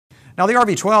Now, the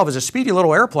RV-12 is a speedy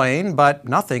little airplane, but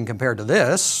nothing compared to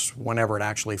this whenever it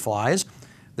actually flies.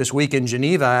 This week in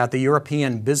Geneva at the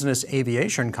European Business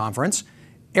Aviation Conference,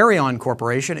 Aerion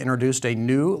Corporation introduced a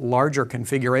new, larger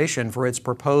configuration for its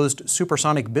proposed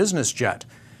supersonic business jet.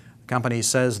 The company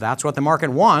says that's what the market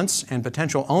wants, and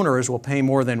potential owners will pay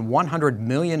more than $100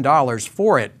 million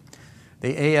for it.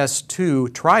 The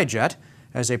AS-2 Tri-Jet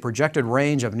has a projected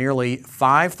range of nearly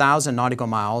 5,000 nautical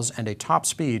miles and a top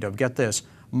speed of, get this,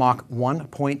 Mach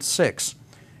 1.6.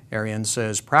 Aerion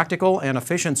says practical and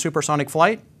efficient supersonic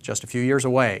flight just a few years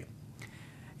away.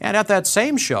 And at that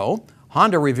same show,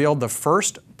 Honda revealed the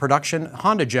first production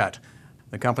HondaJet.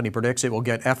 The company predicts it will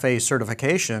get FAA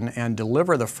certification and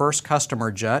deliver the first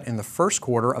customer jet in the first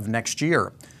quarter of next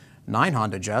year. 9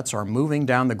 HondaJets are moving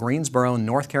down the Greensboro,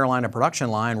 North Carolina production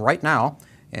line right now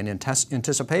in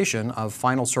anticipation of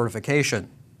final certification.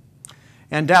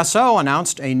 And Dassault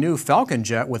announced a new Falcon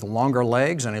jet with longer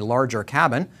legs and a larger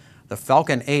cabin. The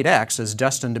Falcon 8X is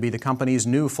destined to be the company's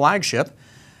new flagship.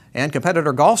 And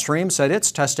competitor Gulfstream said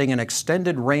it's testing an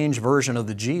extended range version of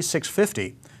the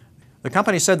G650. The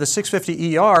company said the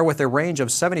 650ER with a range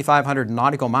of 7,500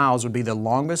 nautical miles would be the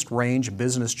longest range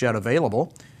business jet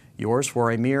available. Yours for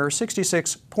a mere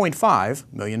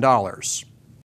 $66.5 million.